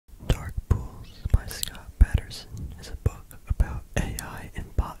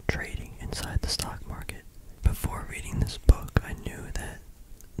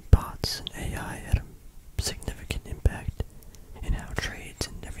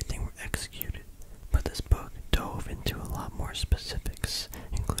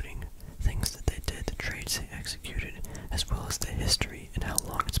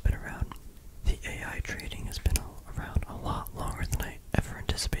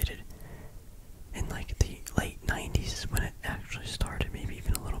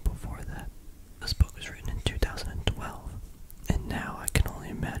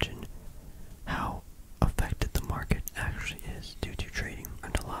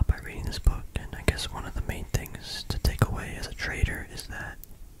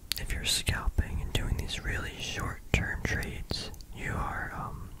you're scalping and doing these really short-term trades, you are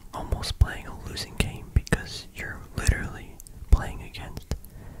almost playing a losing game because you're literally playing against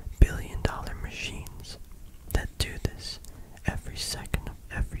billion-dollar machines that do this every second of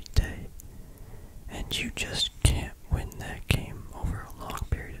every day, and you just can't win that game over a long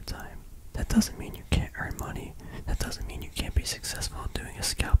period of time. That doesn't mean you can't earn money. That doesn't mean you can't be successful at doing a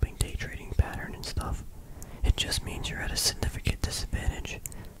scalping day trading pattern and stuff. It just means you're at a significant disadvantage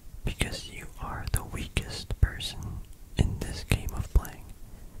because you are the weakest person in this game of playing.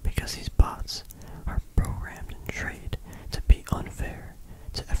 Because these bots are programmed and trained to be unfair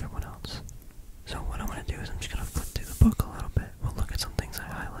to everyone else. So what I'm going to do is I'm just going to flip through the book a little bit. We'll look at some things I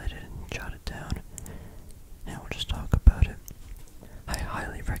highlighted and jotted down, and we'll just talk about it. I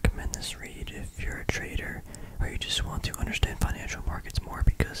highly recommend this read if you're a trader or you just want to understand financial markets more,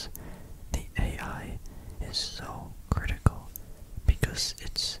 because the AI is so critical. Because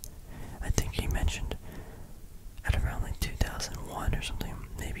it's, I think he mentioned at around like 2001 or something,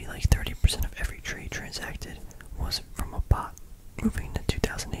 maybe like 30% of every trade transacted was from a bot. Moving to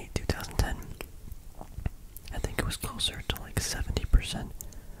 2008, 2010, I think it was closer to like 70%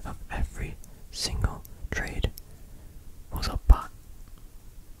 of every single trade was a bot.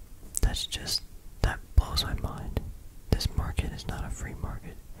 That blows my mind. This market is not a free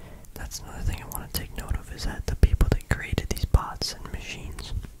market. That's another thing I want to take note of, is that the people that created these bots and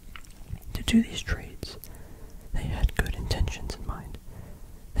machines to do these trades, they had good intentions in mind.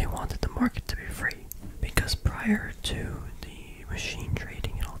 They wanted the market to be free, because prior to the machine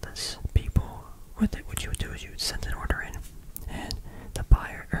trading and all this, people, what you would do is you would send an order in, and the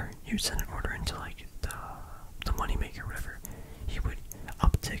buyer, or you would send an order into like the money maker or whatever, he would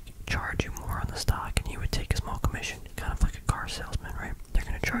charge you more on the stock, and he would take a small commission, kind of like a car salesman, right? They're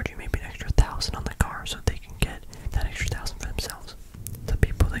going to charge you maybe an extra 1,000 on the car so they can get that extra 1,000 for themselves. The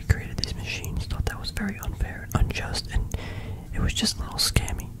people that created these machines thought that was very unfair and unjust, and it was just a little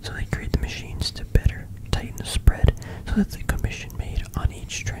scammy. So they created the machines to better tighten the spread so that the commission made on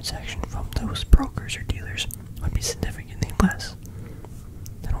each transaction from those brokers or dealers would be significantly less.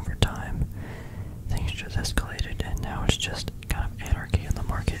 Then over time, things just escalated, and now it's just kind of anarchy in the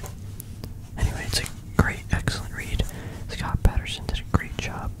market. Anyway, it's a great, excellent read. Scott Patterson did a great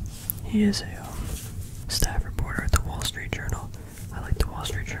job. He is a staff reporter at the Wall Street Journal. I like the Wall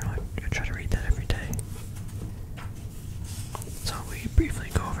Street Journal. I try to read that every day. So we briefly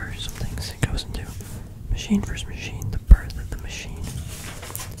go over some things. It goes into machine versus machine, the birth of the machine,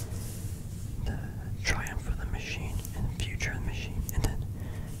 the triumph of the machine, and the future of the machine, and then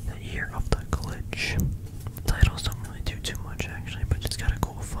the year of the glitch. Titles don't really do too much actually, but it's got a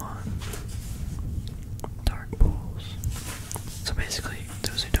cool font. Dark pools. So basically,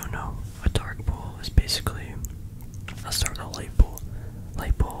 those who don't know, a dark pool is basically, let's start with a light pool.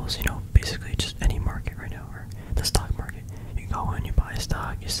 Light pools, basically just any market right now, or the stock market. You go in, you buy a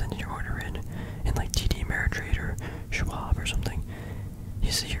stock, you send your order in like TD Ameritrade or Schwab or something.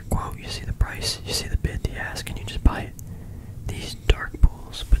 You see your quote, you see the price, you see the bid, the ask, and you just buy it. These dark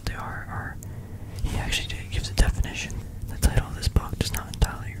pools, but they are he actually gives a definition. The title of this book does not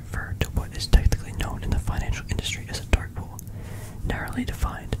entirely refer to what is technically known in the financial industry as a dark pool. Narrowly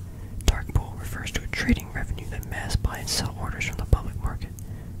defined, dark pool refers to a trading revenue that mass buy and sell orders from the public market.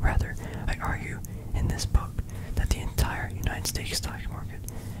 Rather, I argue in this book that the entire United States stock market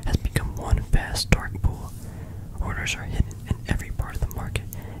has become one vast dark pool. Orders are hidden in every part of the market,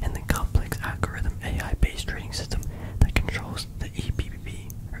 and the complex algorithm AI-based trading system that controls the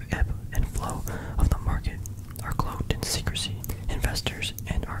EBB, or ebb and flow of the market, are cloaked in secrecy. Investors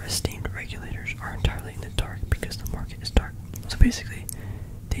and our esteemed regulators are entirely in the dark because the market is dark. So basically,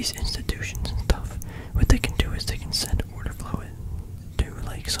 these institutions and stuff, what they can do is they can send order flow into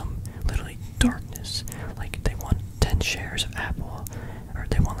like some literally darkness. Like they want 10 shares of Apple, or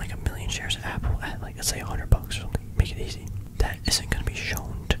they want like 1,000,000 shares of Apple at like, let's say $100 or something. Make it easy. That isn't going to be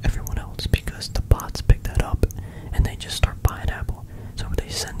shown to everyone else because the bots pick that up and they just start buying Apple. So they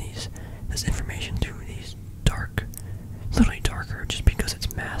send this information through these dark, literally darker, just because it's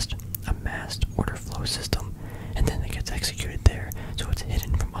a masked order flow system, and then it gets executed there, so it's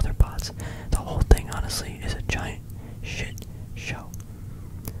hidden from other bots. The whole thing, honestly, is a giant shit show.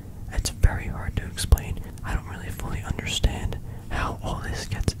 It's very hard to explain. I don't really fully understand how all this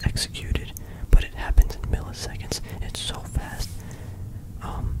gets executed, but it happens in milliseconds. It's so fast.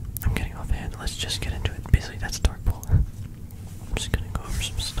 I'm getting offhand. Let's just get into it. Basically, that's dark pool. I'm just gonna go over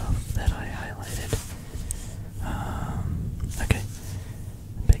some stuff that I highlighted. Okay.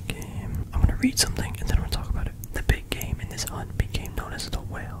 The big game. I'm gonna read something and then I'm gonna talk about it. The big game in this hunt became known as the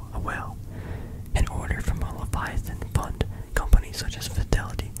whale. A whale. An order from a Leviathan fund. Companies such as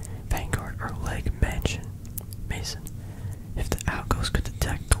Fidelity,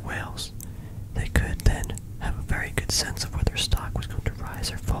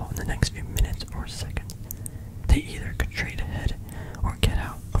 fall in the next few minutes or seconds. They either could trade ahead or get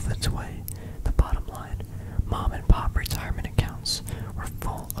out of its way. The bottom line, mom and pop retirement accounts were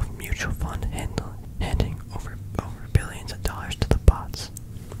full of mutual fund handing over billions of dollars to the bots.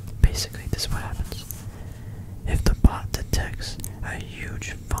 Basically, this is what happens. If the bot detects a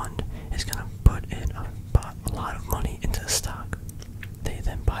huge fund is going to put in a lot of money into the stock, they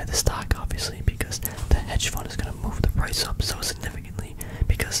then buy the stock, obviously, because the hedge fund is going to move the price up so significantly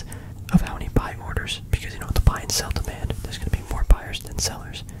because of how many buy orders. Because, the buy and sell demand, there's going to be more buyers than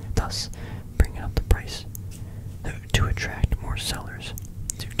sellers, thus bringing up the price to attract more sellers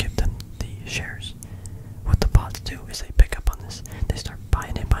to give them the shares. What the bots do is they pick up on this. They start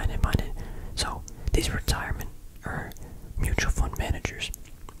buying it. So these retirement or mutual fund managers,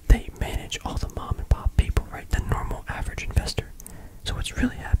 they manage all the mom and pop people, right? The normal average investor. So what's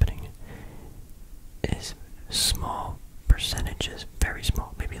really happening is small percentages, very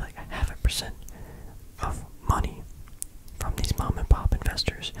small, maybe like 0.5% of money from these mom and pop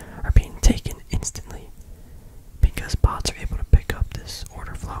investors are being taken instantly because bots are able to pick up this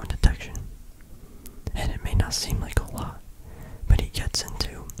order flow and detection. And it may not seem like a lot, but he gets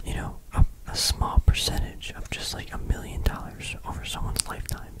into, a small percentage of just like $1 million over someone's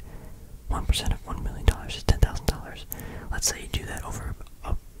lifetime. 1% of $1 million is $10,000. Let's say you do that over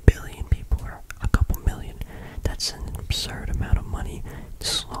a billion people or a couple million. That's an absurd amount of money.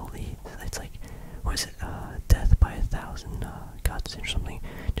 Slowly, it's like, what is it? Death by 1,000 cuts or something.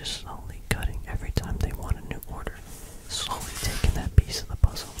 Just slowly cutting every time they want a new order. Slowly taking that piece of the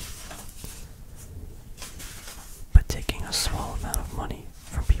puzzle. But taking a small amount of money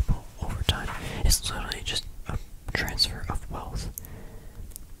from people over time is literally just a transfer of wealth.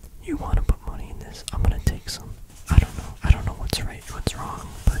 You want to put money in this, I'm gonna take some. I don't know what's right, what's wrong,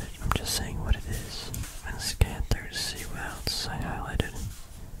 but I'm just saying what it is. I'm gonna scan through to see what else I highlighted.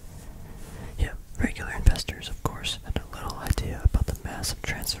 Yeah, regular investors, of course, had a little idea about the massive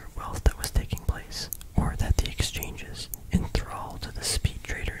transfer of wealth that was taking place, or that the exchanges, enthralled to the speed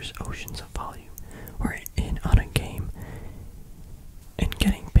traders' oceans of volume, were in on a game and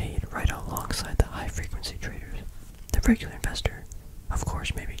getting paid right alongside the high-frequency traders. The regular investor, of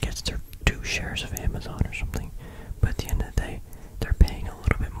course, maybe gets their 2 shares of Amazon or something, but at the end of the day, they're paying a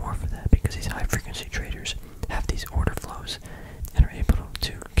little bit more for that because these high-frequency traders have these order flows and are able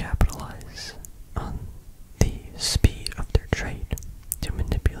to capitalize on the speed of their trade to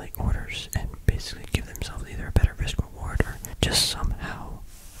manipulate orders and basically give themselves either a better risk reward or just somehow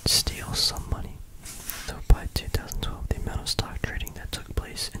steal some money. So by 2012, the amount of stock trading that took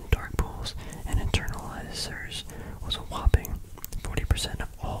place in dark pools and internalizers was a whopping 40% of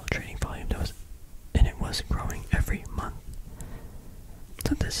all trading volume and it was growing every month.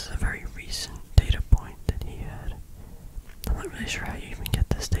 So this is a very recent data point that he had. I'm not really sure how you even get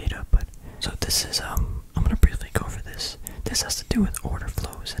this data, but so this is I'm gonna briefly go over this. This has to do with order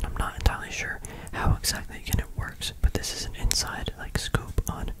flows, and I'm not entirely sure how exactly again it works, but this is an inside scoop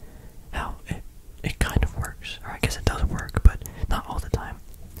on how it kind of works, or I guess it does work, but not all the time.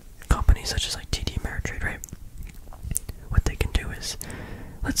 Companies such as TD Ameritrade, right? What they can do is,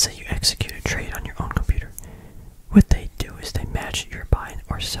 let's say you execute a trade on your own computer. What they do is they match your buy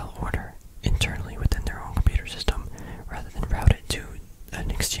or sell order internally within their own computer system, rather than route it to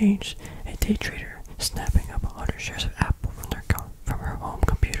an exchange. A day trader snapping up 100 shares of Apple from her home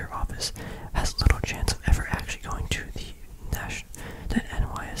computer office has little chance of ever actually going to the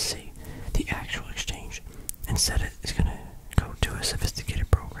NYSE, the actual exchange. Instead, it is going to go to a sophisticated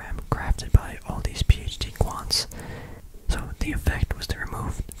program crafted by all these PhD quants. So the effect was to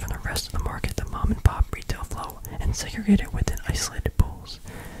remove from the rest of the market the mom and pop retail flow and segregate it within isolated pools.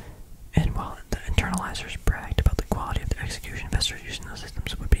 And while the internalizers bragged about the quality of their execution, investors using those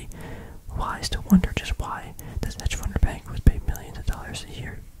systems would be wise to wonder just why this hedge fund or bank was paid millions of dollars a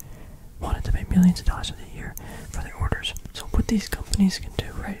year, wanted to pay millions of dollars a year for their orders. So what these companies can do,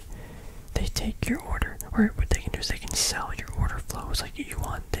 right? They take your order, or what they can do is they can sell your order flows. Like you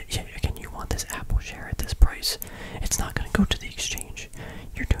want this Apple share at this price. It's not going to go to the exchange.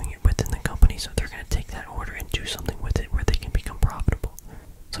 You're doing it within the company, so they're going to take that order and do something with it where they can become profitable.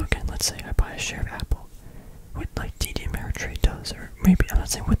 So again, let's say I buy a share of Apple, what TD Ameritrade does, or maybe I'm not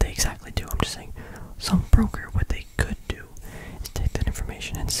saying what they exactly do. I'm just saying some broker, what they could do is take that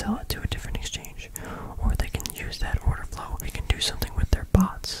information and sell it to a different exchange, or they can use that order flow. They can do something with their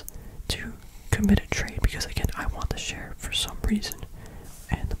bots to commit a trade, because again, I want the share for some reason,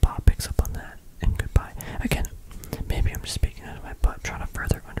 and the bot picks up on that, and goodbye. Again, maybe I'm just speaking out of my butt, trying to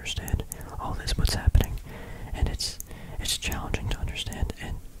further understand all this, what's happening, and it's challenging to understand,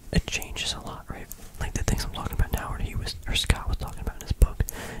 and it changes a lot, right? Like the things I'm talking about now, or Scott was talking about in his book,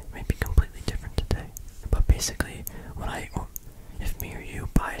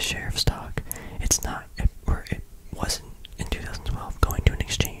 share of stock. It's not, or it wasn't in 2012 going to an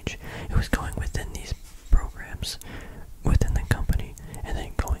exchange. It was going within these programs, within the company, and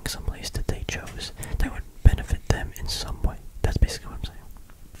then going someplace that they chose that would benefit them in some way. That's basically what I'm saying.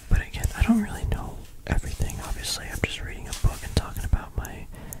 But again, I don't really know everything, obviously. I'm just reading a book and talking about my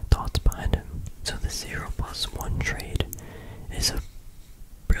thoughts behind it. So the 0+1 trade is a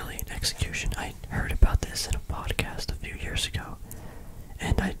brilliant execution. I heard about this in a podcast a few years ago,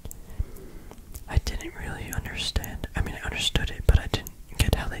 and I didn't really understand. I mean, I understood it, but I didn't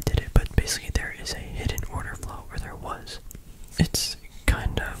get how they did it. But basically there is a hidden order flow, or there was. It's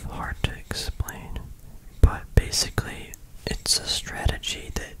kind of hard to explain, but basically it's a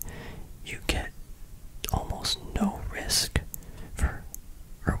strategy that you get almost no risk for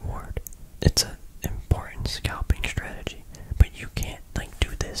reward. It's an important scalping strategy, but you can't like do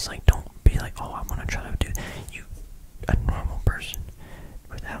this. Like, don't be like, oh, I want to try to do you. A normal person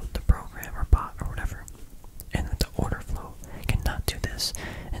without the program or bot or whatever, and with the order flow, cannot do this,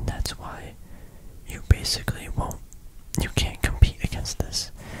 and that's why you basically won't. You can't compete against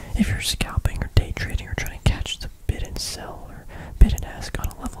this. If you're scalping or day trading or trying to catch the bid and sell or bid and ask on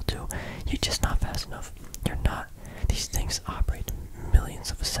a level 2, you're just not fast enough. You're not. These things operate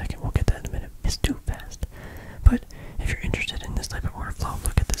millions of a second. We'll get that in a minute. It's too fast. But if you're interested in this type of order flow,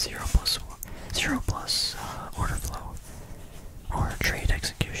 look at the 0+ order flow or trade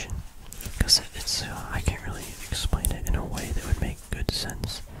execution, because it's I can't really explain it in a way that would make good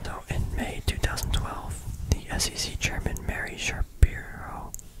sense. So in May 2012, the SEC chairman Mary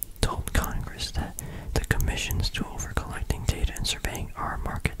Shapiro told Congress that the Commission's tool for collecting data and surveying our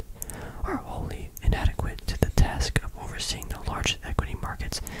market are wholly inadequate to the task of overseeing the largest equity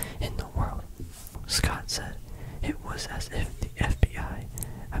markets in the world. Scott said it was as if the FBI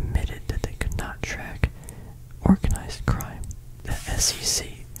admitted that they could not track organized crime. The SEC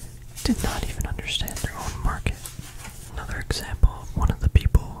did not even understand their own market. Another example of one of the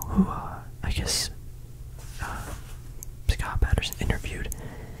people who, I guess, Scott Patterson interviewed,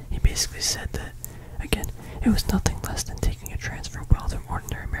 he basically said that, again, it was nothing less than taking a transfer of wealth from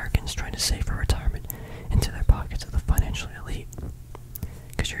ordinary Americans trying to save for retirement into their pockets of the financial elite.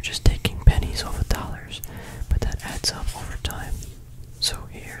 Because you're just taking pennies off of dollars, but that adds up over time. So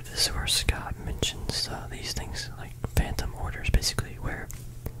here, this is where Scott mentions these things like phantom orders, basically, where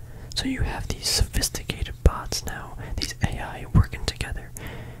so you have these sophisticated bots now, these AI working together.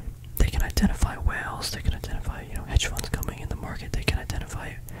 They can identify whales, they can identify, hedge funds coming in the market, they can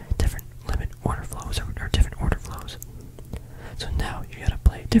identify different limit order flows or different order flows. So now you gotta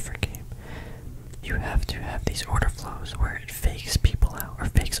play a different game. You have to have these order flows where it fakes people out or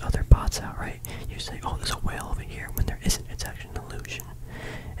fakes other bots out, right? You say, oh, there's a whale over here, when there isn't. It's actually an illusion.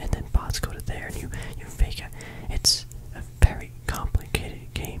 And then bots go to there and you fake it. It's a very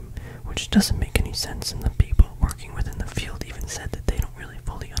complicated game, which doesn't make any sense, and the people working within the field even said that they don't really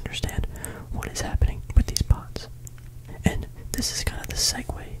fully understand what is happening with these bots. And this is kind of the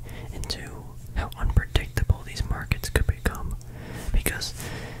segue into how unpredictable these markets could become, because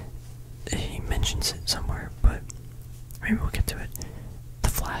he mentions it somewhere, but maybe we'll get to it. The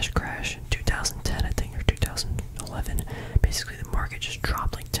flash crash in 2010, I think, or 2011, basically the market just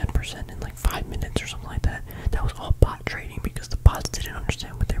dropped like 10% in like 5 minutes or something like that. That was all bot trading because the bots didn't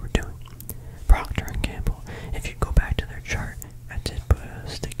understand what they were doing. Procter & Gamble, if you go back to their chart, I did put a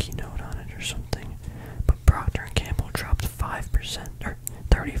sticky note on it or something, but Procter & Gamble dropped 5% or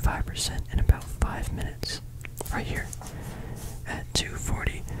 35% in about 5 minutes. Right here at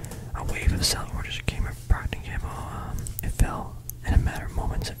 2:40, a wave of sell orders came at Procter & Gamble. It fell in a matter of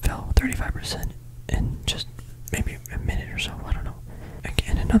moments. It fell 35% in just maybe a minute or so. I don't know.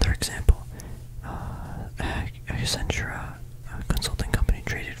 Again, another example. Accenture, a consulting company,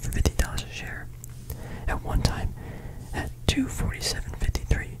 traded for $50 a share. At one time, at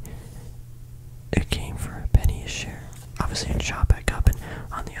 247.53, it came for a penny a share. Obviously, it shot back up, and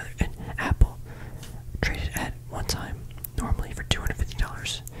on the other end, Apple traded at one time normally for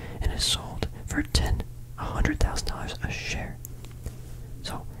 $250, and is sold for $100,000 a share.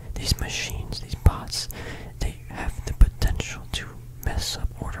 So these machines, these bots, they have the potential to mess up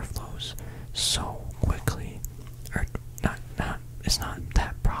order flows so quickly, or it's not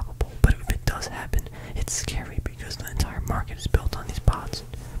that probable, but if it does happen, it's scary because the entire market is built on these bots and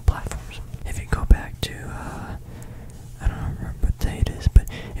platforms. If you go back to, I don't remember what day it is, but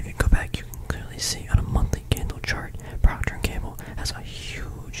if you go back, you can clearly see on a monthly candle chart, Procter & Gamble has a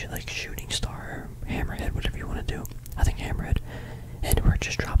huge, like, shooting star, hammerhead, whatever you want to do. I think hammerhead, and where it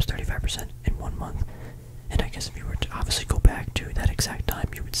just drops 35% in 1 month. And I guess if you were to obviously go back to that exact time,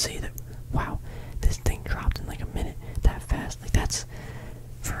 you would see that, wow, this thing dropped in like a minute, that fast. Like, that's,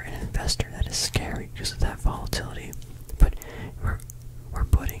 for scary because of that volatility. But we're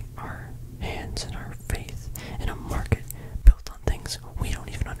putting our hands and our faith in a market built on things we don't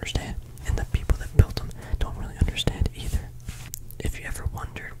even understand, and the people that built them don't really understand either. If you ever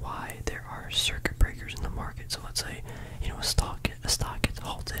wondered why there are circuit breakers in the market, so let's say, a stock gets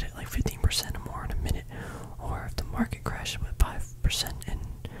halted at like 15% or more in a minute, or if the market crashes with 5% in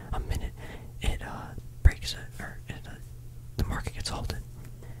a minute, it breaks it, or the market gets halted.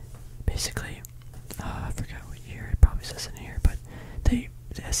 Basically, I forgot what year, it probably says in here, but the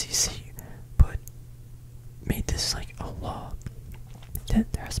SEC made this like a law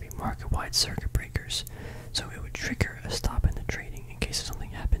that there has to be market-wide circuit breakers, so it would trigger a stop in the trading in case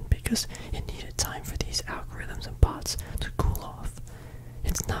something happened, because it needed time for these algorithms and bots to cool off.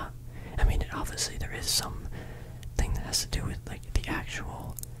 It's not, obviously there is some thing that has to do with like the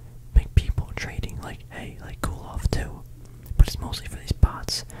actual like people trading, like, hey, like cool off too, but it's mostly for these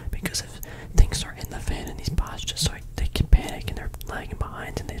bots, because if things start hitting the fan and these bots just like they can panic and they're lagging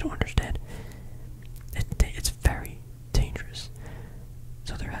behind and they don't understand, it's very dangerous.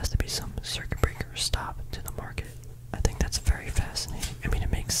 So there has to be some circuit breaker stop to the market. I think that's very fascinating.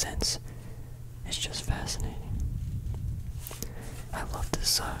 It makes sense. It's just fascinating. I love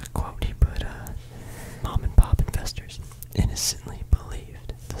this quote he put, mom and pop investors innocently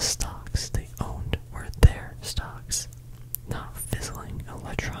believed the stocks they owned were their stocks, not fizzling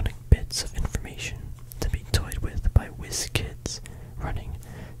electronic bits of information to be toyed with by whiz kids running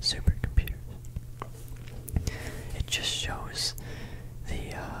supercomputers. It just shows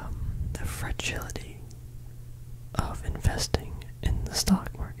the fragility of investing in the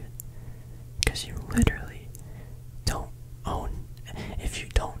stock market, because you literally don't own. If you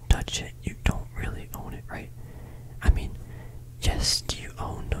don't touch it, you don't really own it, right? Yes, do you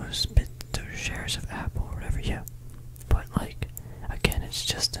own those shares of Apple or whatever? Yeah, but like, again, it's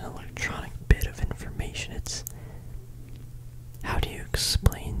just an electronic bit of information. It's, how do you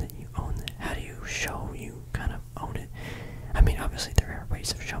explain that you own it? How do you show you kind of own it? Obviously there are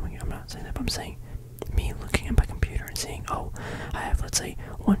ways of showing it. I'm not saying that, but I'm saying me looking at my computer and saying, oh, I have, let's say,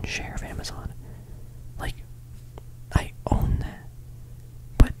 1 share of Amazon. Like, I own that.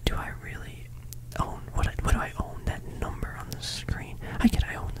 But do I really own, what do I own? That number on the screen?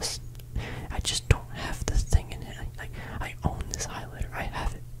 I own this. I just don't have the thing in it. Like, I own this highlighter. I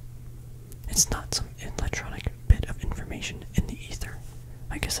have it. It's not some electronic bit of information in the ether.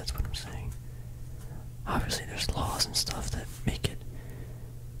 I guess that's what I'm saying. Obviously there's laws and stuff that make it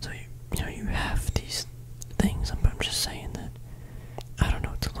so you have these things, but I'm just saying that, I don't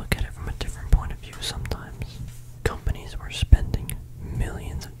know, to look at it from a different point of view sometimes. Companies were spending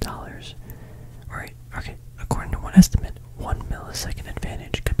millions of dollars, right? Okay, according to one estimate, 1 millisecond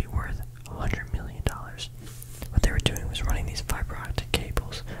advantage could be worth $100 million. What they were doing was running these fiber optic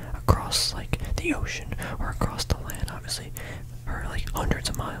cables across like the ocean or across the land, obviously, or like hundreds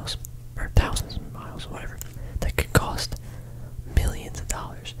of miles or thousands of miles, whatever, that could cost millions of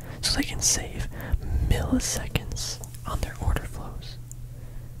dollars, so they can save milliseconds on their order flows.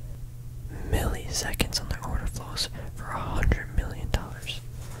 Milliseconds on their order flows for $100 million.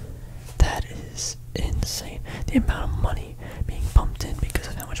 That is insane. The amount of money being pumped in because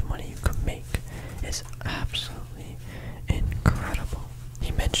of how much money you could make is absolutely incredible.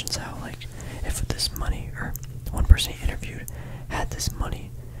 He mentions how, like, if this money, or one person he interviewed had this money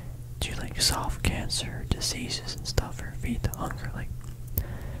to like solve cancer, diseases and stuff, or feed the hunger, like,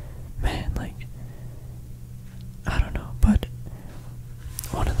 man, like, I don't know, but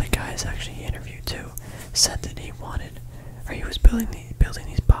one of the guys actually he interviewed too said that he wanted, or he was building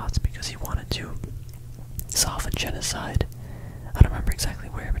these bots because he wanted to solve a genocide. I don't remember exactly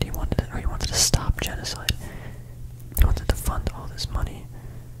where, but he wanted to stop genocide. He wanted to fund all this money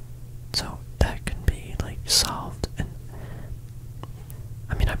so that can be like solved. And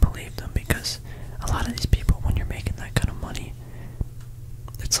I believe them, because a lot of these people, when you're making that kind of money,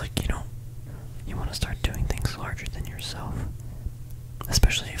 it's like, you want to start doing things larger than yourself,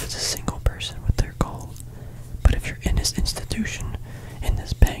 especially if it's a single person with their goal. But if you're in this institution, in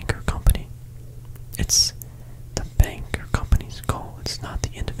this bank or company, it's the bank or company's goal, it's not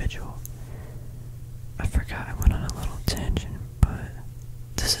the individual. I forgot, I went on a little tangent, but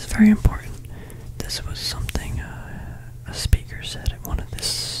this is very important. This was something a speaker said at one of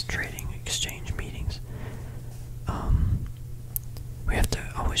this trading exchange meetings. We have to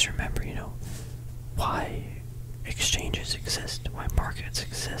always remember, why exchanges exist, why markets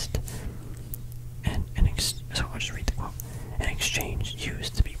exist. So I'll just read the quote. An exchange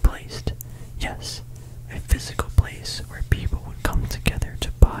used to be placed, yes, a physical place where people would come together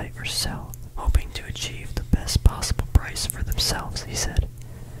to buy or sell, hoping to achieve the best possible price for themselves, he said.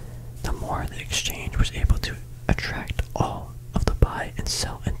 The more more the exchange was able to attract all of the buy and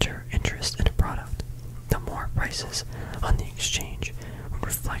sell interest in a product, the more prices on the exchange would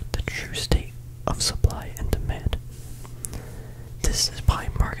reflect the true state of supply and demand. This is why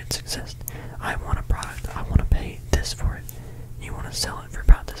markets exist. I want a product, I want to pay this for it. You want to sell it for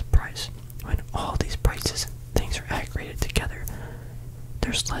about this price. When all these prices and things are aggregated together,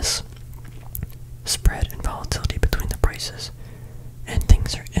 there's less spread and volatility between the prices. And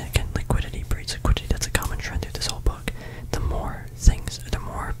things are, and again, liquidity breeds liquidity. That's a common trend through this whole book. The more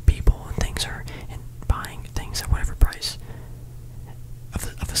people and things are in buying things at whatever price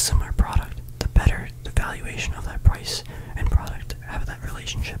of a similar product, the better the valuation of that price and product have that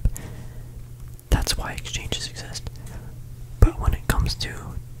relationship. That's why exchanges exist. But when it comes to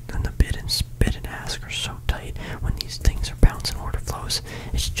when the bid and ask are so tight, when these things are bouncing order flows,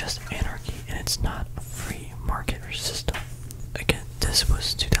 it's just anarchy, and it's not a free market or system. Again, this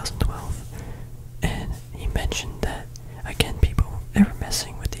was 2012, and he mentioned that, again, they were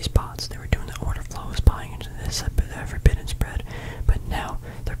messing with these bots. They were doing the order flows, buying into this, every bid and spread, but now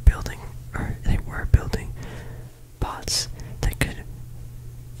they were building bots that could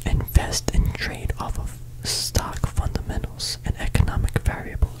invest and trade off of stock fundamentals and economic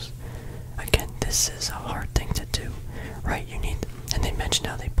variables. Again, this is a hard thing to do, right? And they mentioned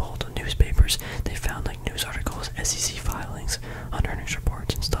how they pulled the newspapers. They found like news articles, SEC filings, on earnings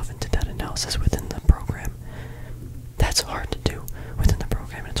reports and stuff, and did that analysis within the program. That's hard to do within the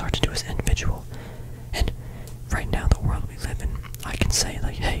program, and it's hard to do as an individual. And right now, the world we live in, I can say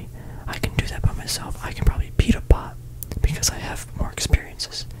like, hey, I can do that by myself. I can probably beat a bot because I have more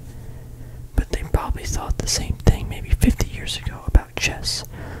experiences. But they probably thought the same thing maybe 50 years ago about chess.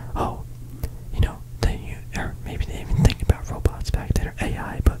 Oh, or maybe they didn't even think about robots back then, or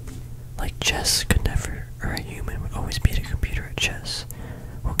AI, but like chess could never, or a human would always beat a computer at chess.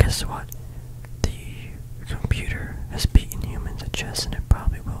 Well, guess what? The computer has beaten humans at chess, and it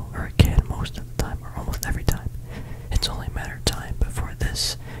probably will, or it can most of the time, or almost every time. It's only a matter of time before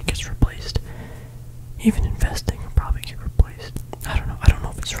this gets replaced. Even investing will probably get replaced. I don't know. I don't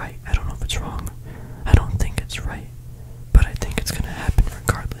know if it's right. I don't know if it's wrong. I don't think it's right, but I think it's gonna happen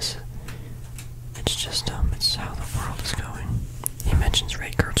regardless. It's just, it's how the world is going. He mentions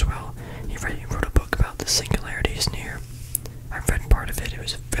Ray Kurzweil. He wrote a book about the singularities near. I read part of it. It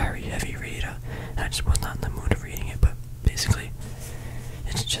was a very heavy read, and I just was not in the mood of reading it, but basically,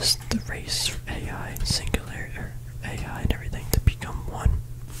 it's just the race for AI and singularity, or AI and everything to become one.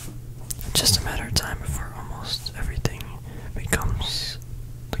 It's just a matter of time before almost everything becomes,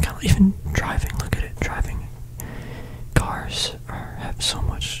 kind of, even driving, look at it, driving. Cars have so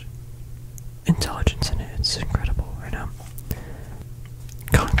much intelligence in it, it's incredible right now.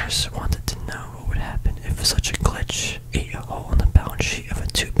 Congress wanted to know what would happen if such a glitch ate a hole in the balance sheet of a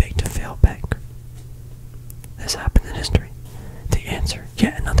too-big-to-fail bank. This happened in history. The answer,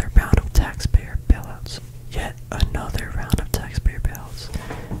 yet another round of taxpayer bailouts. Yet another round of taxpayer bailouts.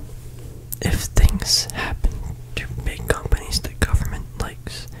 If things happen to big companies that government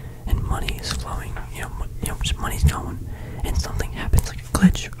likes, and money is flowing, just money's going, and something happens like a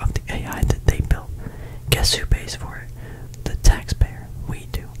glitch of the AI that they built, guess who pays for it? The taxpayer. We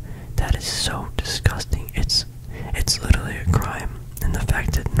do. That is so disgusting. It's literally a crime, and the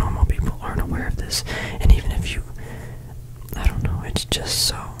fact that normal people aren't aware of this, and even if you, I don't know, it's just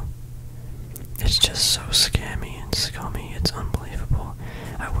so scammy and scummy. It's unbelievable.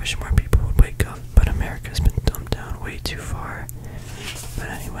 I wish more people would wake up, but America's been dumbed down way too far. But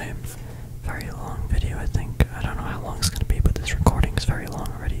anyway, very long video, I think. I don't know how long it's gonna be, but this recording is very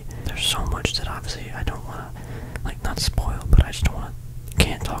long already. There's so much that obviously I don't wanna, not spoil, but I just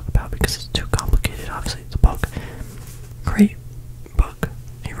can't talk about because it's too complicated. Obviously, it's a book. Great book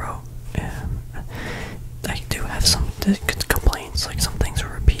he wrote. I do have some complaints, like some things were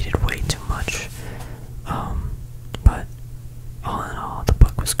repeated way too much. But all in all, the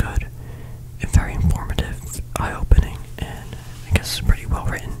book was good and very informative, eye-opening, and I guess pretty well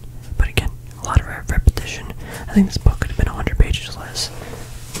written. But again, a lot of repetition. I think this book could have been 100 pages less.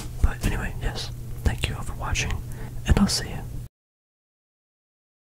 But anyway, yes, thank you all for watching, and I'll see you